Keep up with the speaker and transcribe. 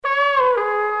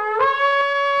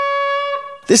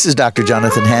This is Dr.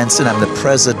 Jonathan Hansen. I'm the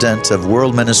president of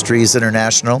World Ministries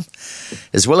International,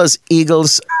 as well as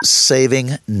Eagles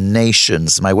Saving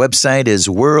Nations. My website is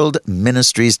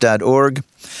worldministries.org.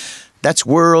 That's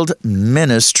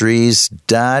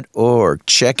worldministries.org.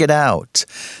 Check it out.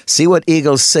 See what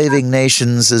Eagles Saving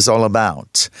Nations is all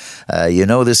about.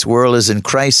 This world is in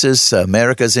crisis.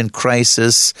 America's in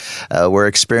crisis. We're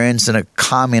experiencing a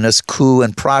communist coup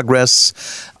in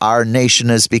progress. Our nation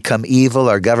has become evil.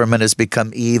 Our government has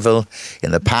become evil. In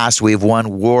the past, we've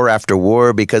won war after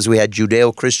war because we had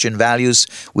Judeo-Christian values.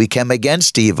 We came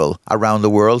against evil around the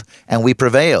world, and we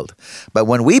prevailed. But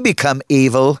when we become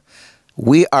evil,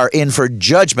 we are in for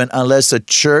judgment unless the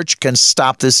church can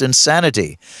stop this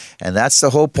insanity. And that's the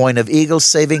whole point of Eagles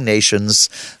Saving Nations.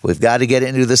 We've got to get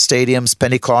into the stadiums.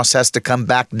 Pentecost has to come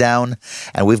back down.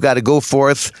 And we've got to go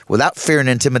forth without fear and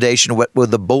intimidation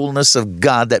with the boldness of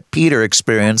God that Peter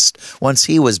experienced once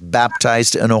he was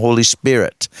baptized in the Holy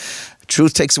Spirit.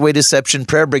 Truth takes away deception.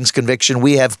 Prayer brings conviction.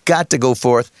 We have got to go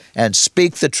forth and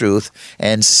speak the truth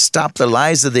and stop the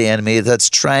lies of the enemy that's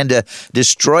trying to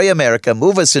destroy America,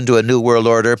 move us into a new world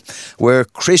order where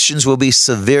Christians will be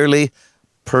severely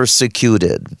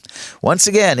persecuted. Once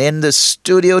again, in the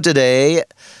studio today,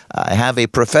 I have a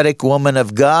prophetic woman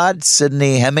of God,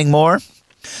 Sidney Hemmingmoore.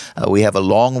 We have a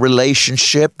long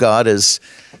relationship. God has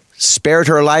spared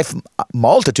her life a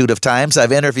multitude of times.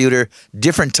 I've interviewed her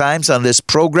different times on this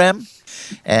program.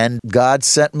 And God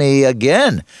sent me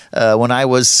again when I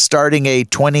was starting a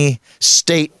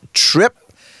 20-state trip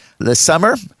this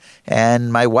summer.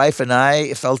 And my wife and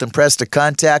I felt impressed to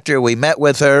contact her. We met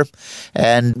with her,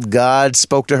 and God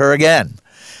spoke to her again.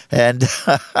 And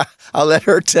I'll let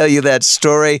her tell you that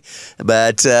story.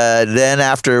 But then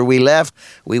after we left,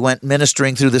 we went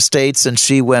ministering through the States, and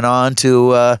she went on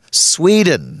to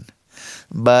Sweden.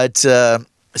 But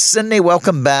Sidney,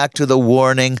 welcome back to the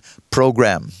Warning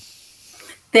Program.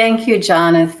 Thank you,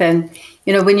 Jonathan.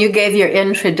 When you gave your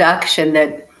introduction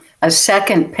that a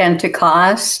second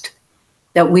Pentecost,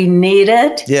 that we need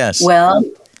it. Yes. Well,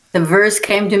 the verse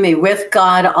came to me, with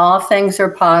God, all things are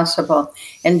possible.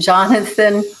 And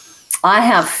Jonathan, I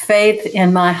have faith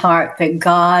in my heart that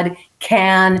God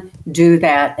can do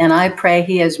that. And I pray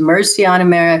he has mercy on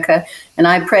America. And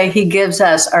I pray he gives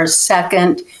us our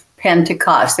second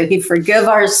Pentecost, that he forgive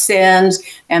our sins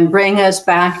and bring us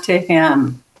back to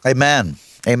him. Amen.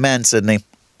 Amen, Sidney.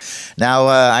 Now,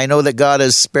 I know that God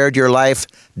has spared your life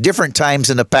different times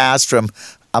in the past from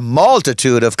a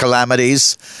multitude of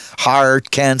calamities, heart,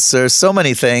 cancer, so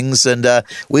many things, and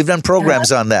we've done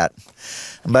programs on that.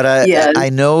 But yes.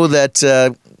 I know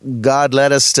that God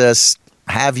led us to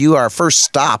have you our first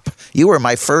stop. You were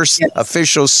my first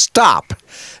official stop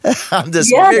on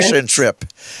this mission trip.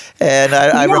 And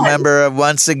I remember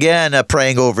once again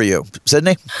praying over you.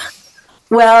 Sidney?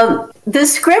 Well, the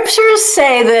scriptures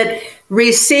say that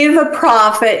receive a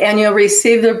prophet and you'll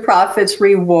receive the prophet's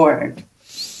reward.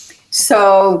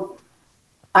 So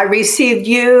I received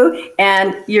you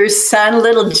and your son,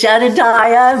 little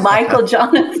Jedediah, Michael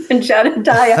Jonathan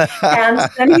Jedediah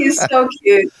Hansen. He's so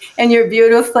cute. And your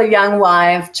beautiful young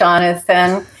wife,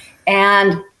 Jonathan.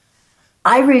 And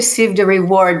I received a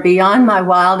reward beyond my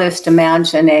wildest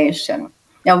imagination.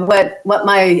 Now,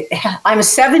 I'm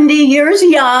 70 years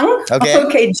young.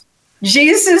 Okay.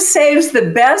 Jesus saves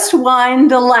the best wine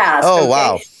to last. Oh, okay?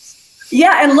 wow.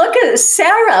 Yeah, and look at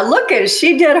Sarah.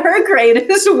 She did her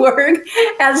greatest work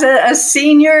as a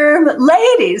senior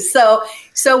lady. So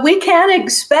we can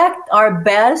expect our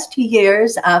best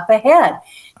years up ahead.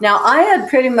 Now, I had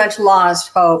pretty much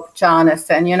lost hope,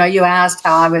 Jonathan. You asked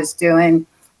how I was doing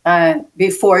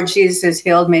before Jesus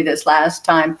healed me this last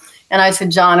time. And I said,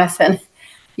 Jonathan,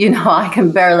 I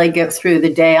can barely get through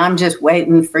the day. I'm just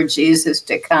waiting for Jesus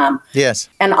to come. Yes.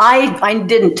 And I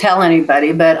didn't tell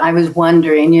anybody, but I was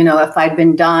wondering, if I'd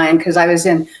been dying, because I was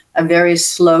in a very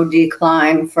slow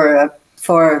decline for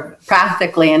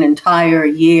practically an entire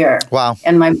year. Wow.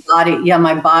 And my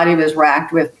body was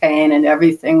racked with pain and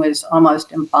everything was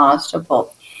almost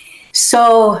impossible.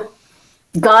 So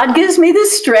God gives me the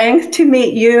strength to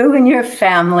meet you and your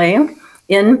family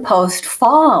in Post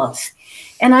Falls.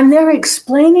 And I'm there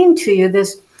explaining to you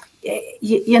this,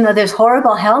 this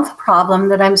horrible health problem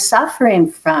that I'm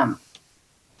suffering from.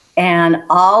 And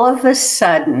all of a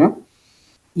sudden,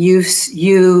 you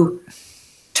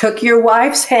took your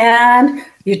wife's hand,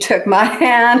 you took my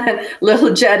hand, and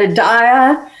little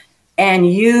Jedediah,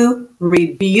 and you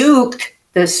rebuked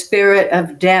the spirit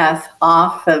of death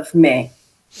off of me.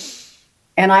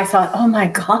 And I thought, oh my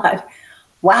God,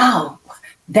 wow,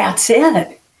 that's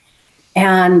it.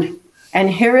 And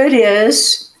here it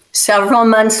is, several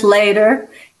months later,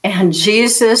 and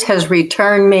Jesus has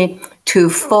returned me to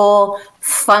full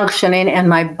functioning, and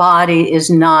my body is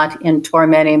not in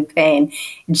tormenting pain.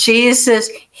 Jesus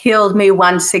healed me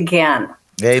once again.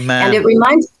 Amen. And it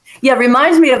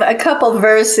reminds me of a couple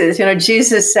verses.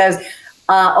 Jesus says,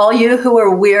 all you who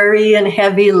are weary and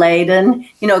heavy laden,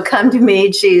 come to me,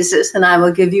 Jesus, and I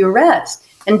will give you rest,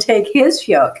 and take his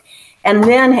yoke. And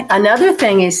then another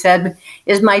thing he said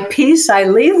is, my peace I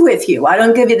leave with you. I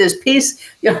don't give you this peace,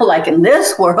 like in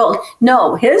this world.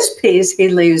 No, his peace he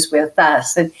leaves with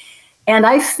us. And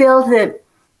I feel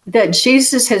that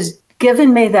Jesus has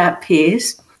given me that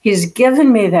peace. He's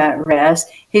given me that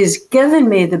rest. He's given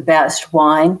me the best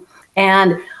wine.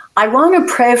 And I want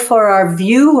to pray for our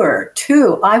viewer,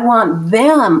 too. I want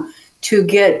them to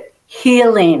get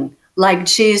healing like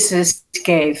Jesus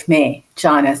gave me,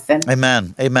 Jonathan.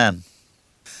 Amen. Amen.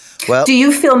 Well, do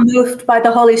you feel moved by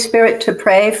the Holy Spirit to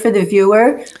pray for the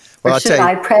viewer? Or should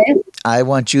I pray? I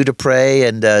want you to pray.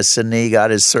 And Sidney,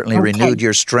 God has certainly renewed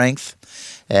your strength.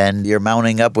 And you're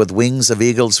mounting up with wings of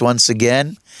eagles once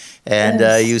again.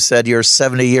 And you said you're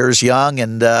 70 years young.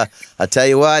 And I tell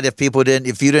you what, if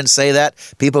you didn't say that,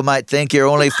 people might think you're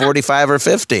only 45 or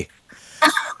 50.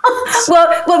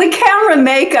 Well, the camera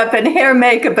makeup and hair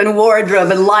makeup and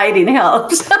wardrobe and lighting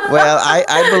helps. Well,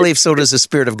 I believe so does the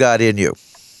Spirit of God in you.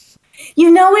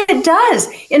 It does.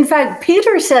 In fact,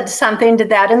 Peter said something to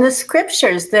that in the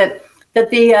scriptures, that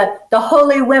the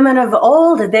holy women of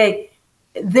old,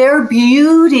 their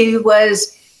beauty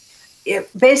was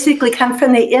basically come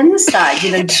from the inside.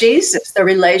 Jesus, the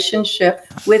relationship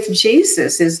with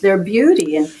Jesus is their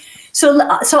beauty. And so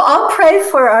I'll pray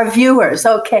for our viewers.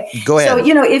 Okay. Go ahead. So,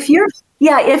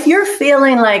 if you're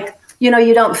feeling like, you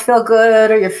don't feel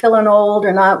good, or you're feeling old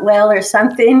or not well or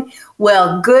something,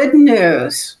 well, good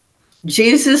news.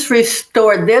 Jesus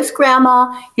restored this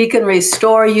grandma. He can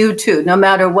restore you too, no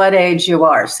matter what age you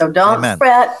are. So don't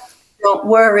fret. Don't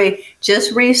worry.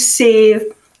 Just receive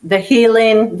the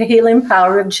healing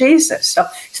power of Jesus.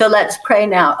 So let's pray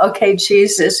now. Okay,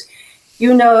 Jesus,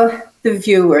 you know the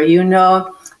viewer. You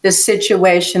know the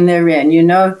situation they're in. You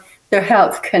know their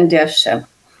health condition.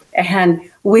 And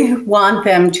we want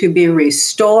them to be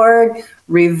restored,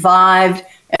 revived,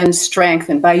 and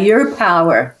strengthened by your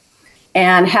power,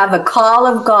 and have a call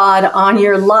of God on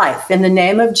your life. In the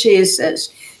name of Jesus,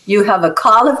 you have a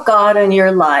call of God on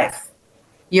your life.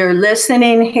 You're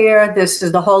listening here. This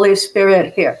is the Holy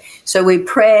Spirit here. So we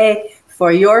pray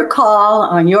for your call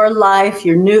on your life,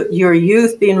 your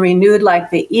youth being renewed like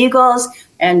the eagles,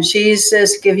 and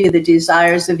Jesus give you the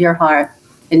desires of your heart.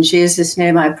 In Jesus'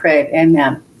 name I pray.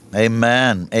 Amen.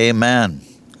 Amen. Amen.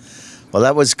 Well,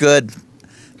 that was good.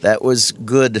 That was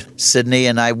good, Sidney.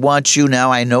 And I want you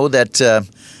now, I know that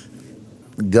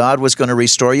God was going to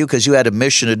restore you because you had a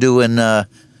mission to do in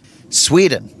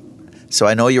Sweden. So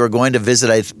I know you were going to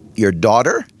visit your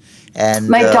daughter. And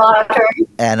my daughter.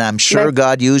 And I'm sure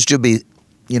God used you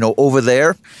over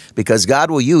there, because God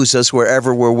will use us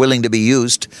wherever we're willing to be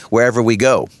used, wherever we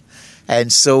go.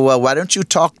 And so why don't you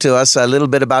talk to us a little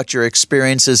bit about your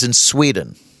experiences in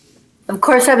Sweden? Of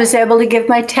course, I was able to give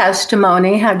my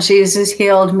testimony, how Jesus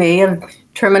healed me of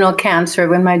terminal cancer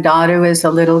when my daughter was a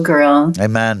little girl.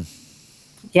 Amen.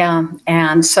 Yeah,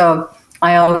 and so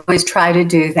I always try to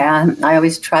do that. I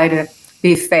always try to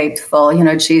be faithful.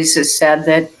 Jesus said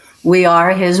that we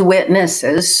are his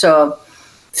witnesses. So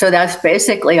that's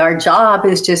basically our job,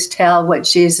 is just tell what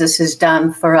Jesus has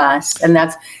done for us. And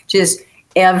that's just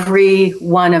every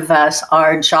one of us,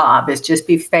 our job is just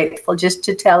be faithful, just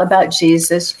to tell about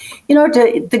Jesus,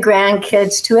 to the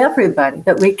grandkids, to everybody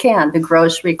that we can, the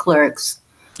grocery clerks.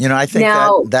 I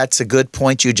think that's a good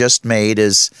point you just made,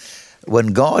 is when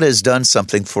God has done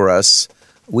something for us,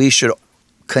 we should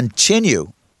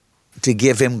continue to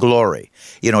give him glory.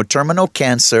 Terminal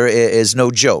cancer is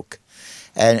no joke.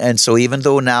 And so even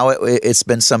though now it's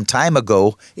been some time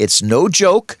ago, it's no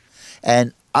joke,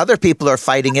 and other people are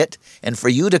fighting it. And for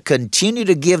you to continue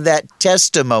to give that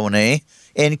testimony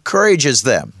encourages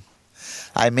them.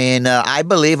 I mean, I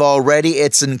believe already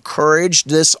it's encouraged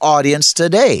this audience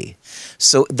today.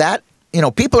 So that,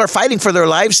 people are fighting for their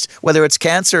lives, whether it's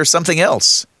cancer or something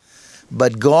else.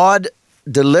 But God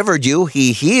delivered you.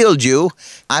 He healed you.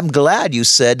 I'm glad you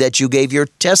said that you gave your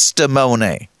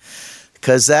testimony,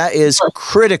 because that is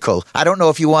critical. I don't know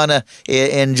if you want to,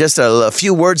 in just a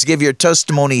few words, give your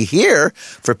testimony here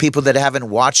for people that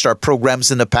haven't watched our programs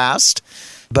in the past.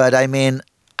 But I mean,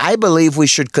 I believe we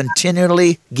should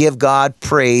continually give God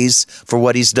praise for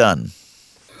what he's done.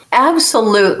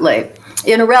 Absolutely.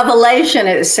 In Revelation,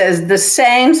 it says the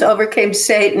saints overcame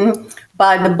Satan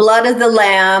by the blood of the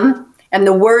Lamb and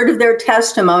the word of their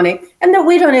testimony, and that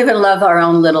we don't even love our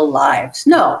own little lives.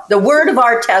 No, the word of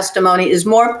our testimony is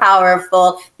more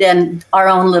powerful than our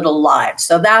own little lives.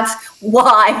 So that's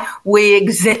why we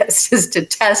exist, is to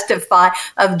testify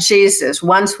of Jesus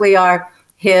once we are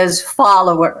his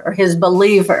follower or his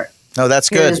believer. Oh, that's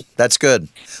good. That's good.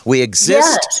 We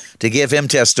exist to give him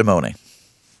testimony.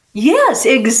 Yes,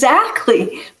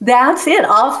 exactly. That's it.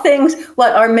 All things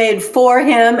are made for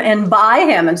him and by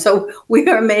him. And so we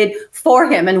are made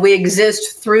for him and we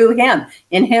exist through him.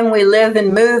 In him we live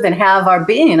and move and have our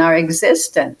being, our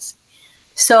existence.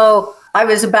 So I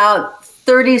was about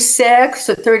 36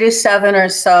 or 37 or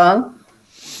so.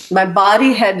 My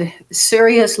body had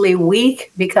seriously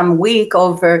become weak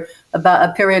over about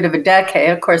a period of a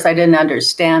decade. Of course, I didn't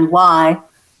understand why.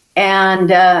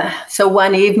 And so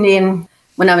one evening,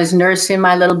 when I was nursing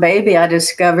my little baby, I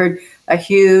discovered a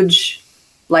huge,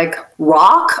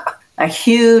 rock, a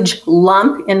huge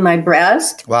lump in my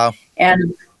breast. Wow.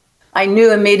 And I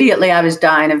knew immediately I was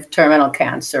dying of terminal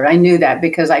cancer. I knew that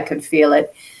because I could feel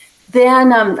it.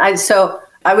 Then I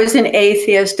was an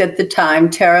atheist at the time,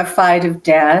 terrified of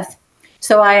death.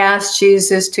 So I asked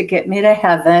Jesus to get me to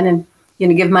heaven and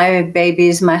give my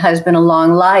babies, my husband, a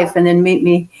long life, and then meet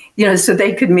me, so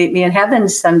they could meet me in heaven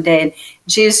someday. And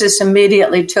Jesus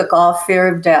immediately took all fear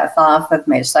of death off of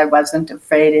me, so I wasn't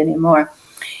afraid anymore.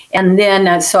 And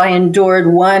then, so I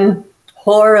endured one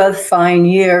horrifying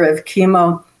year of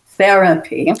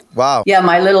chemotherapy. Wow. Yeah,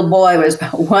 my little boy was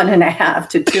about 1.5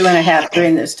 to 2.5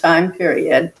 during this time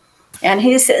period. And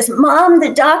he says, "Mom,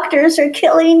 the doctors are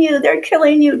killing you. They're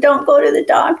killing you. Don't go to the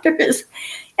doctors."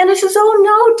 And I says,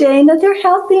 "Oh, no, Dana, they're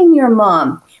helping your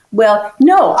mom." Well,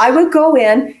 no, I would go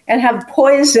in and have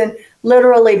poison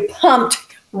literally pumped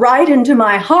right into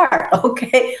my heart,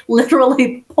 okay?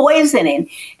 Literally poisoning.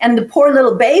 And the poor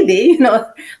little baby,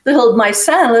 my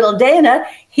son, little Dana,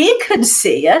 he could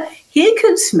see it. He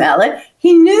could smell it.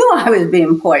 He knew I was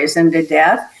being poisoned to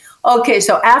death. Okay,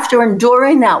 so after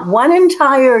enduring that one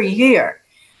entire year,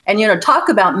 and, talk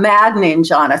about maddening,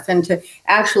 Jonathan, to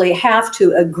actually have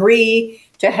to agree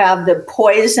to have the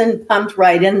poison pumped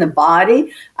right in the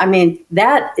body. I mean,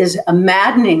 that is a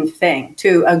maddening thing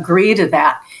to agree to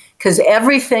that, because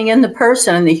everything in the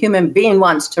person and the human being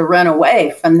wants to run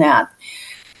away from that.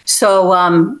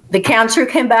 So the cancer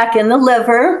came back in the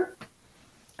liver.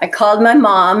 I called my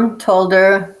mom, told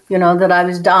her, that I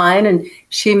was dying, and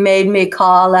she made me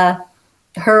call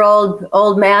her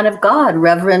old man of God,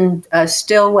 Reverend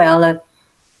Stillwell,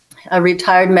 a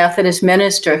retired Methodist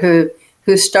minister who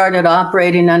started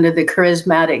operating under the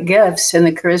charismatic gifts and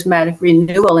the charismatic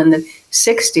renewal in the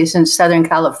 60s in Southern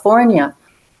California.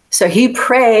 So he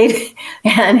prayed,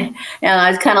 and I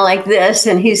was kind of like this,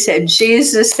 and he said,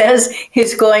 "Jesus says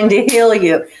he's going to heal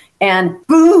you." And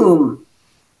boom,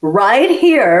 right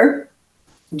here,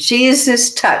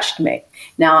 Jesus touched me.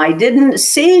 Now, I didn't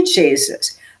see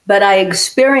Jesus, but I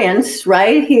experienced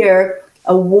right here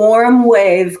a warm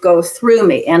wave go through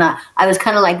me. And I was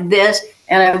kind of like this,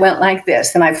 and I went like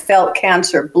this, and I felt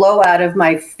cancer blow out of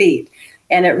my feet.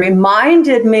 And it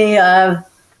reminded me of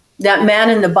that man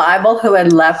in the Bible who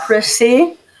had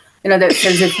leprosy, that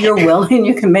says, "If you're willing,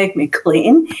 you can make me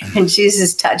clean." And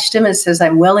Jesus touched him and says,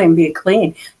 "I'm willing, be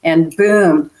clean." And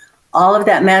boom, all of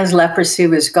that man's leprosy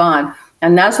was gone.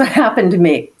 And that's what happened to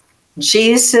me.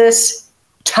 Jesus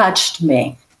touched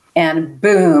me, and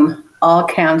boom, all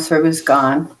cancer was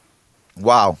gone.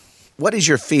 Wow. What is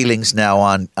your feelings now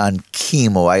on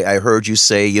chemo? I heard you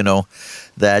say,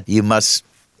 that you must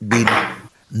be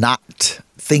not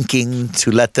thinking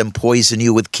to let them poison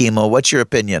you with chemo. What's your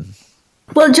opinion?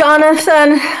 Well,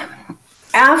 Jonathan,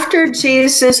 after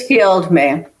Jesus healed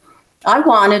me, I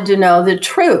wanted to know the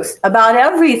truth about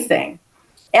everything.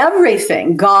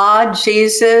 Everything. God,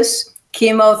 Jesus,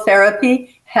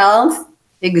 chemotherapy, health,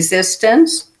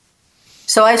 existence.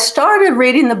 So I started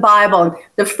reading the Bible.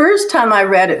 The first time I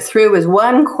read it through was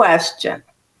one question: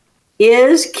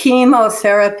 is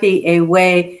chemotherapy a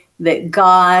way that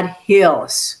God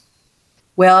heals?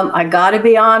 Well, I got to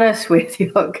be honest with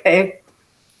you, okay?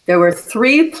 There were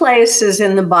 3 places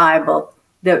in the Bible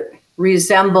that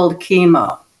resembled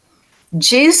chemo.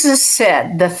 Jesus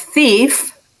said, "The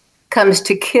thief comes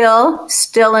to kill,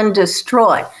 steal, and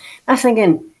destroy." I was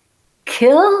thinking,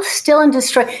 kill, steal, and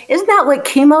destroy. Isn't that what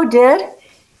chemo did?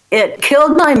 It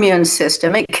killed my immune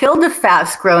system. It killed the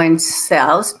fast-growing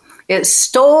cells. It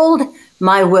stole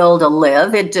my will to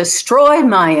live. It destroyed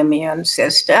my immune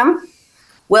system.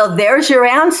 Well, there's your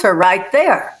answer right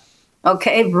there.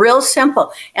 Okay, real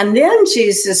simple. And then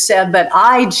Jesus said, "But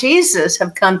I, Jesus,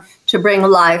 have come to bring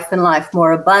life and life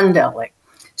more abundantly."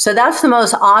 So that's the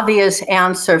most obvious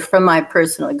answer from my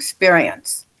personal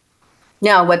experience.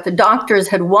 Now, what the doctors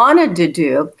had wanted to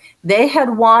do, they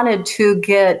had wanted to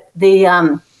get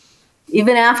the,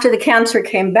 even after the cancer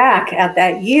came back at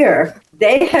that year,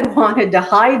 they had wanted to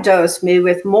high dose me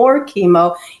with more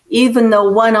chemo, even though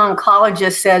one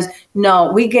oncologist says,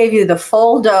 no, we gave you the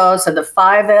full dose of the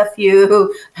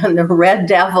 5-FU and the Red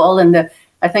Devil and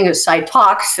I think it's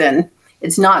Cytoxin.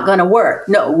 It's not going to work.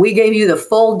 No, we gave you the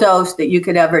full dose that you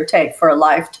could ever take for a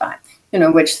lifetime,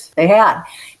 which they had.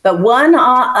 But one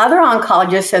other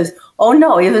oncologist says, oh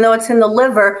no, even though it's in the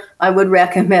liver, I would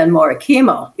recommend more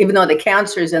chemo. Even though the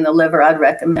cancer is in the liver, I'd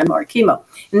recommend more chemo.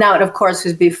 And now it, of course,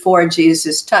 was before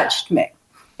Jesus touched me.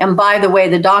 And by the way,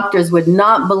 the doctors would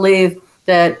not believe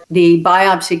that the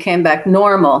biopsy came back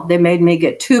normal. They made me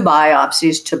get 2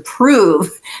 biopsies to prove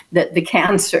that the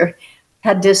cancer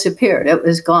had disappeared. It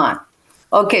was gone.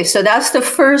 Okay, so that's the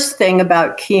first thing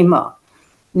about chemo.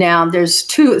 Now, there's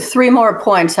 3 more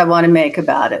points I want to make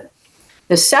about it.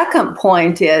 The second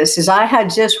point is I had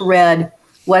just read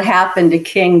what happened to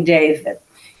King David.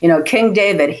 King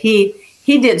David, he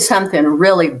did something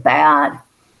really bad.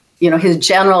 His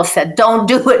general said, don't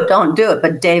do it.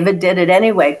 But David did it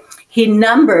anyway. He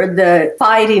numbered the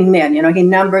fighting men. He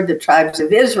numbered the tribes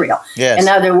of Israel. Yes. In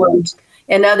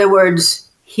other words,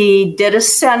 he did a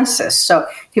census. So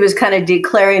he was kind of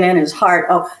declaring in his heart,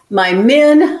 oh, my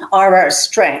men are our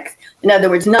strength. In other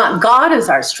words, not God is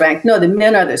our strength. No, the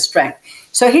men are the strength.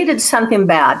 So he did something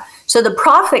bad. So the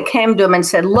prophet came to him and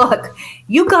said, look,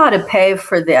 you got to pay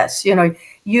for this.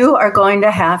 You are going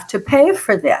to have to pay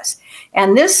for this.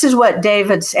 And this is what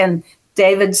David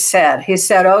said. He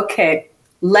said, okay,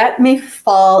 let me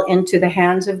fall into the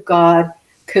hands of God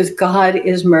because God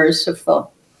is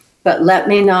merciful. But let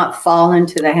me not fall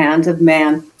into the hands of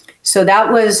man. So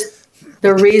that was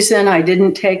the reason I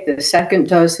didn't take the second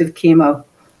dose of chemo,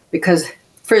 because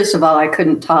first of all, I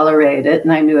couldn't tolerate it,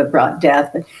 and I knew it brought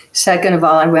death. But second of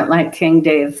all, I went like King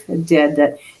David did,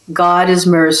 that God is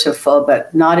merciful,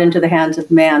 but not into the hands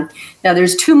of man. Now,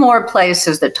 there's 2 more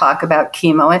places that talk about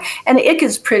chemo, and it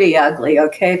gets pretty ugly,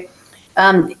 okay?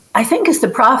 I think it's the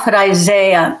prophet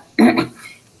Isaiah.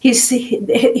 There's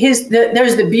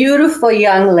the beautiful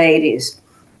young ladies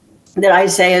that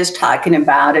Isaiah is talking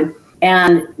about.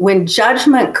 And when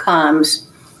judgment comes,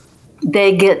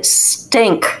 they get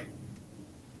stink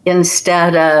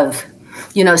instead of,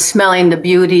 smelling the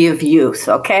beauty of youth,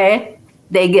 okay?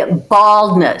 They get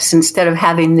baldness instead of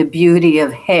having the beauty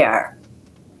of hair,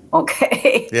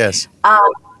 okay? Yes.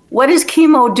 What does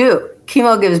chemo do?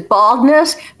 Chemo gives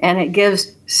baldness and it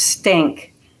gives stink.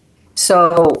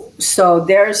 So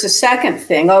there's the second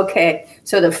thing. Okay,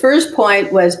 so the first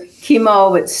point was chemo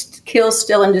would kill,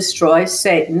 steal, and destroy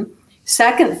Satan.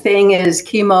 Second thing is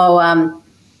chemo,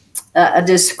 a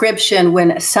description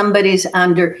when somebody's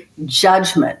under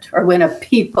judgment or when a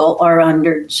people are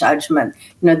under judgment.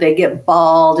 They get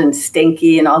bald and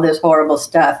stinky and all this horrible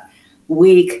stuff,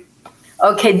 weak.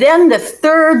 Okay, then the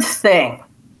third thing,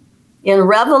 in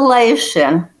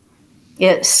Revelation,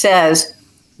 it says,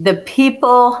 the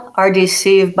people are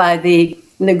deceived by the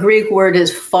Greek word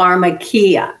is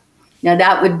pharmakia. Now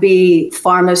that would be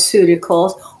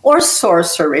pharmaceuticals or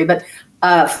sorcery, but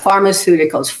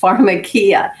pharmaceuticals,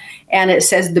 pharmakia. And it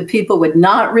says the people would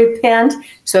not repent.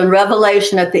 So in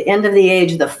Revelation, at the end of the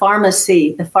age, the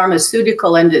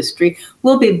pharmaceutical industry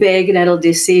will be big and it'll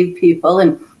deceive people.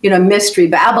 And, Mystery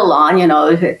Babylon,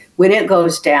 when it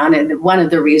goes down, and one of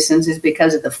the reasons is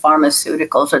because of the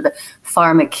pharmaceuticals or the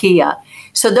pharmakia.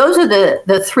 So those are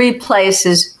the 3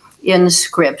 places in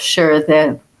Scripture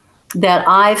that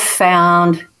I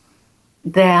found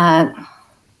that,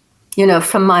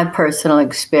 from my personal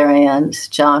experience,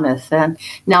 Jonathan.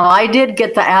 Now, I did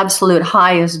get the absolute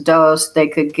highest dose they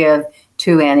could give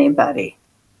to anybody.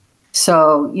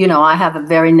 So, I have a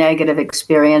very negative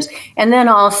experience. And then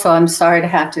also, I'm sorry to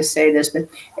have to say this, but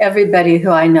everybody who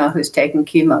I know who's taken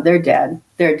chemo, they're dead.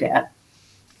 They're dead.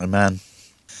 Amen.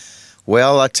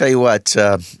 Well, I'll tell you what,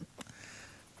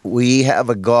 we have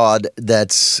a God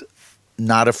that's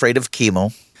not afraid of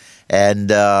chemo,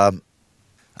 and a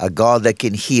God that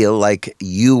can heal like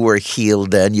you were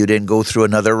healed then. You didn't go through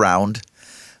another round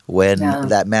when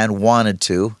that man wanted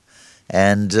to.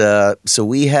 And so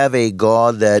we have a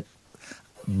God that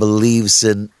believes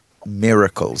in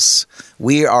miracles.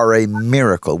 We are a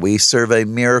miracle. We serve a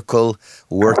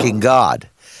miracle-working God.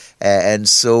 And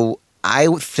so I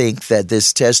think that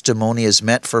this testimony is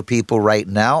meant for people right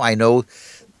now. I know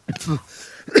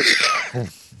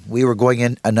we were going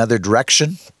in another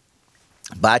direction,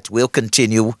 but we'll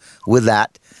continue with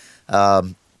that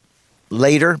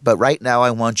later. But right now I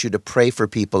want you to pray for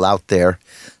people out there,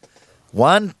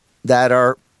 one, that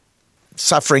are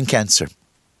suffering cancer.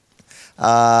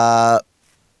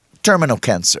 terminal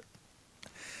cancer.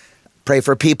 Pray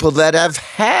for people that have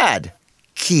had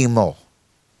chemo,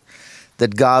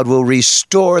 that God will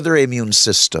restore their immune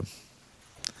system.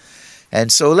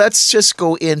 And so let's just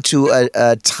go into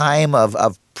a time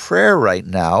of prayer right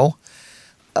now,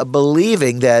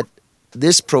 believing that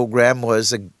this program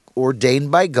was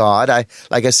ordained by God.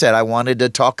 Like I said, I wanted to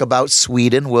talk about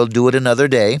Sweden. We'll do it another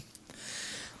day.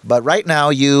 But right now,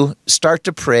 you start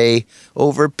to pray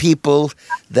over people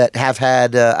that have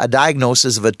had a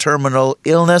diagnosis of a terminal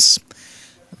illness,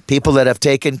 people that have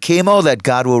taken chemo, that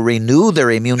God will renew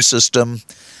their immune system,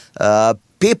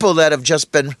 people that have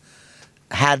just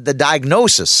had the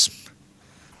diagnosis,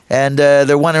 and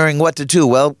they're wondering what to do.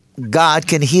 Well, God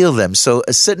can heal them. So,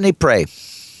 Sidney, pray.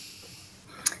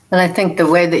 And I think the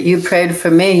way that you prayed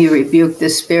for me, you rebuked the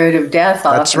spirit of death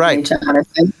off of me,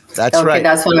 Jonathan. That's right. Okay,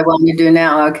 that's what I want to do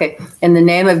now. Okay. In the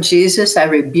name of Jesus, I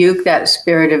rebuke that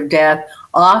spirit of death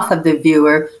off of the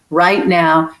viewer right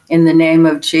now in the name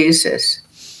of Jesus.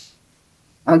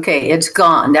 Okay, it's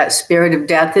gone. That spirit of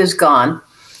death is gone.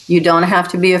 You don't have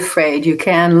to be afraid. You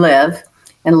can live.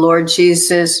 And Lord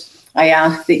Jesus, I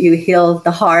ask that you heal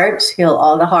the hearts, heal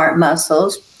all the heart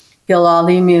muscles, heal all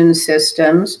the immune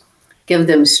systems, give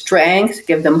them strength,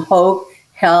 give them hope,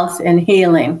 health, and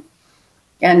healing.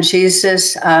 And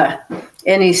Jesus,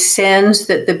 any sins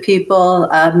that the people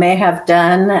may have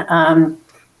done,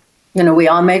 we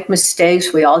all make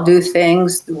mistakes. We all do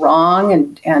things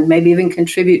wrong and maybe even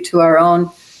contribute to our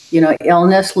own,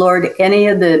 illness. Lord, any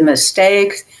of the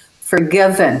mistakes,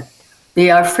 forgiven. They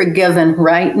are forgiven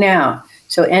right now.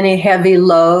 So any heavy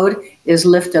load is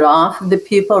lifted off of the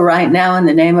people right now in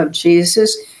the name of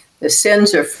Jesus. The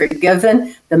sins are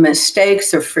forgiven. The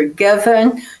mistakes are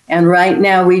forgiven. And right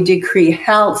now we decree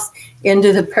health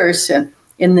into the person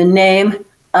in the name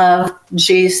of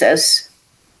Jesus.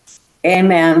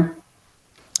 Amen.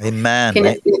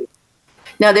 Amen.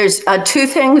 Now, there's two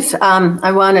things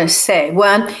I want to say.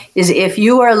 One is if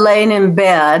you are laying in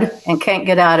bed and can't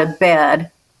get out of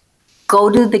bed, go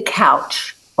to the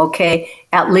couch, okay?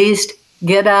 At least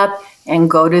get up and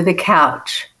go to the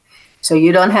couch. So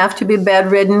you don't have to be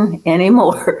bedridden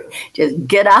anymore. Just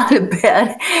get out of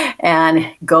bed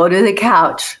and go to the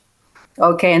couch.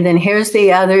 Okay, and then here's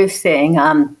the other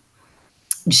thing.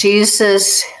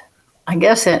 Jesus, I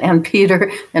guess, and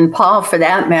Peter and Paul, for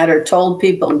that matter, told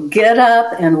people, get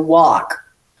up and walk.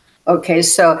 Okay,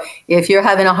 so if you're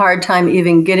having a hard time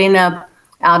even getting up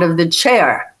out of the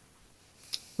chair,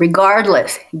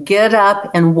 regardless, get up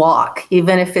and walk,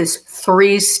 even if it's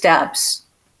 3 steps,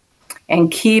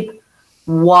 and keep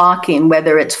walking,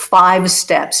 whether it's 5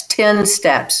 steps, 10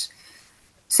 steps.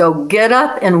 So get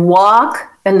up and walk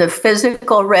in the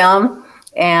physical realm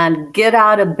and get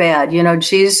out of bed.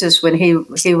 Jesus, when he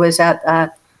was at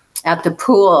the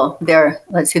pool there,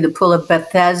 the pool of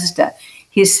Bethesda,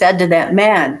 he said to that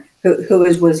man who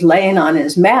was laying on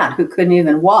his mat, who couldn't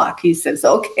even walk, he says,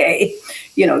 okay,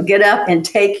 get up and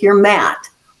take your mat.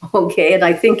 Okay. And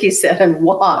I think he said, and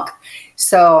walk.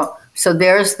 So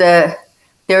there's the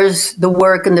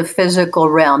work in the physical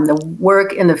realm. The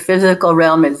work in the physical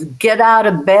realm is get out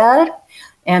of bed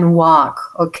and walk,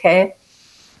 okay?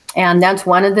 And that's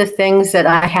one of the things that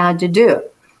I had to do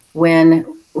when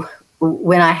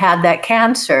I had that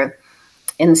cancer.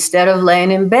 Instead of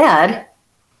laying in bed,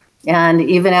 and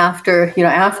even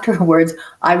afterwards,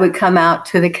 I would come out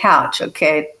to the couch,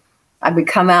 okay? I would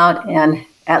come out and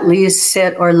at least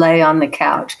sit or lay on the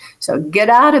couch. So get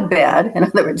out of bed. In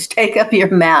other words, take up your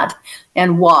mat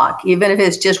and walk, even if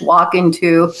it's just walking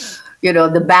to,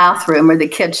 the bathroom or the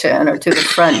kitchen or to the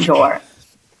front door.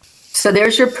 So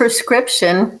there's your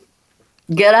prescription.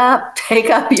 Get up, take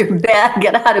up your bed,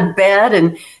 get out of bed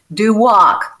and do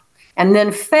walk. And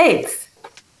then faith.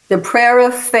 The prayer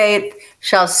of faith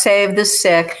shall save the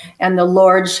sick and the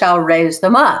Lord shall raise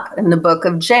them up in the book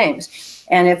of James.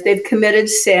 And if they've committed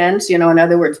sins, in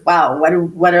other words, wow,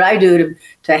 what did I do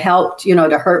to help,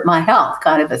 to hurt my health,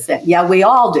 kind of a thing. Yeah, we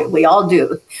all do. We all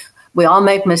do. We all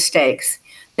make mistakes.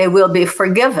 They will be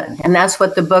forgiven. And that's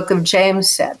what the book of James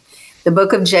said. The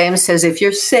book of James says, if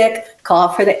you're sick, call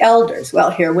for the elders. Well,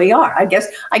 here we are. I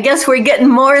guess we're getting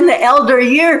more in the elder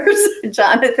years,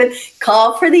 Jonathan.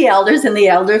 Call for the elders and the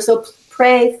elders will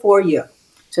pray for you.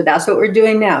 So that's what we're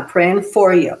doing now, praying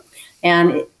for you.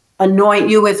 And anoint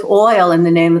you with oil in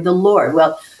the name of the Lord.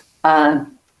 Well,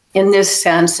 in this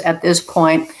sense, at this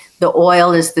point, the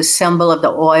oil is the symbol of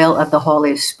the oil of the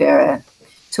Holy Spirit.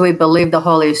 So we believe the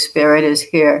Holy Spirit is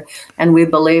here, and we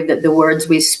believe that the words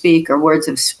we speak are words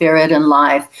of spirit and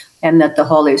life, and that the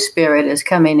Holy Spirit is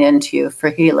coming into you for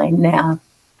healing now.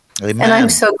 Amen. And I'm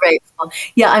so grateful.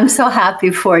 Yeah, I'm so happy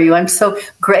for you. I'm so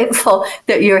grateful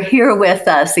that you're here with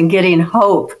us and getting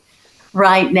hope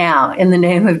right now in the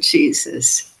name of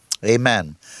Jesus.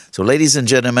 Amen. So, ladies and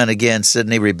gentlemen, again,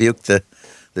 Sidney rebuked the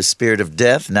spirit of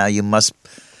death. Now you must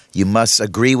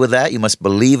agree with that. You must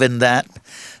believe in that.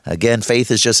 Again,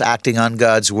 faith is just acting on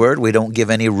God's word. We don't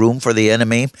give any room for the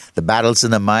enemy. The battle's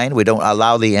in the mind. We don't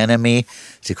allow the enemy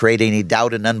to create any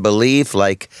doubt and unbelief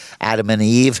like Adam and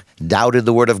Eve doubted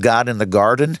the word of God in the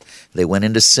garden. They went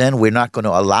into sin. We're not going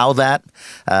to allow that.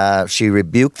 She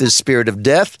rebuked the spirit of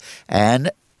death, and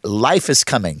life is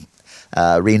coming.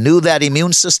 Renew that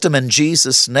immune system in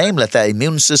Jesus' name. Let that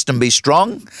immune system be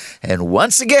strong. And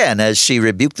once again, as she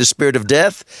rebuked the spirit of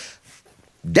death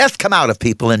come out of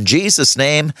people in Jesus'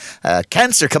 name.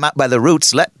 Cancer come out by the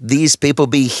roots. Let these people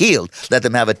be healed. Let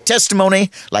them have a testimony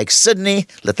like Sidney.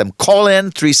 Let them call in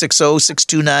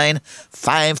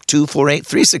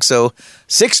 360-629-5248,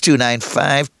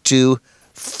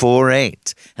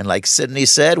 360-629-5248. And like Sidney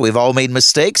said, we've all made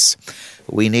mistakes.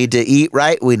 We need to eat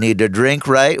right. We need to drink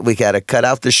right. We got to cut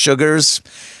out the sugars,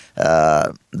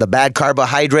 the bad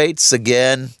carbohydrates.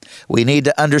 Again, we need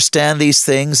to understand these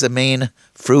things. I mean,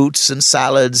 fruits and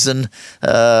salads and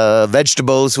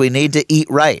vegetables. We need to eat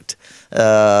right.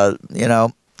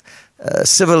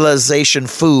 Civilization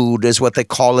food is what they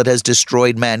call it, has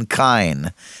destroyed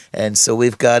mankind. And so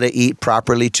we've got to eat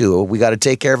properly too. We got to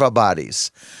take care of our bodies.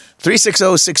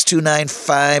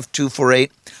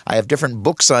 360-629-5248. I have different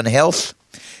books on health.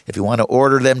 If you want to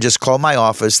order them, just call my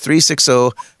office,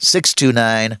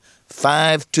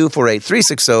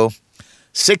 360-629-5248,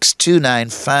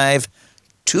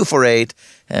 360-629-5248,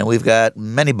 and we've got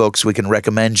many books we can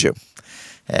recommend you.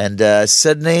 And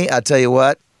Sidney, I'll tell you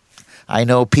what, I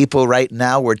know people right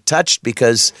now were touched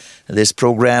because this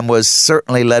program was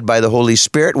certainly led by the Holy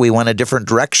Spirit. We went a different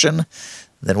direction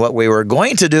than what we were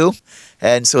going to do,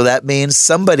 and so that means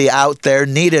somebody out there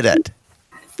needed it.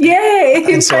 Yay!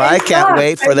 And so I can't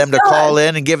wait for them to call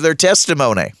in and give their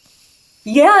testimony.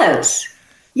 Yes.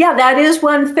 Yeah, that is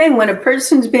one thing. When a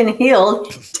person's been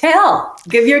healed,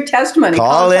 give your testimony.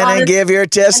 Call in and give your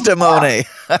testimony.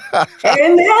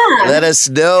 Amen. Let us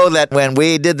know that when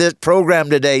we did this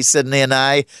program today, Sidney and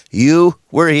I, you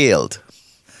were healed.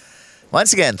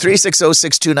 Once again,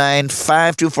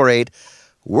 360-629-5248.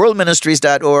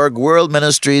 worldministries.org,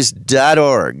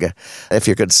 worldministries.org. If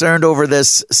you're concerned over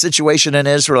this situation in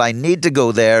Israel, I need to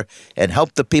go there and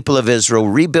help the people of Israel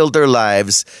rebuild their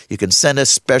lives. You can send a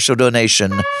special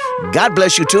donation. God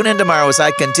bless you. Tune in tomorrow as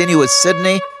I continue with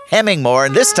Sidney Hemmingmoore,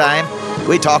 and this time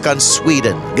we talk on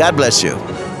Sweden. God bless you.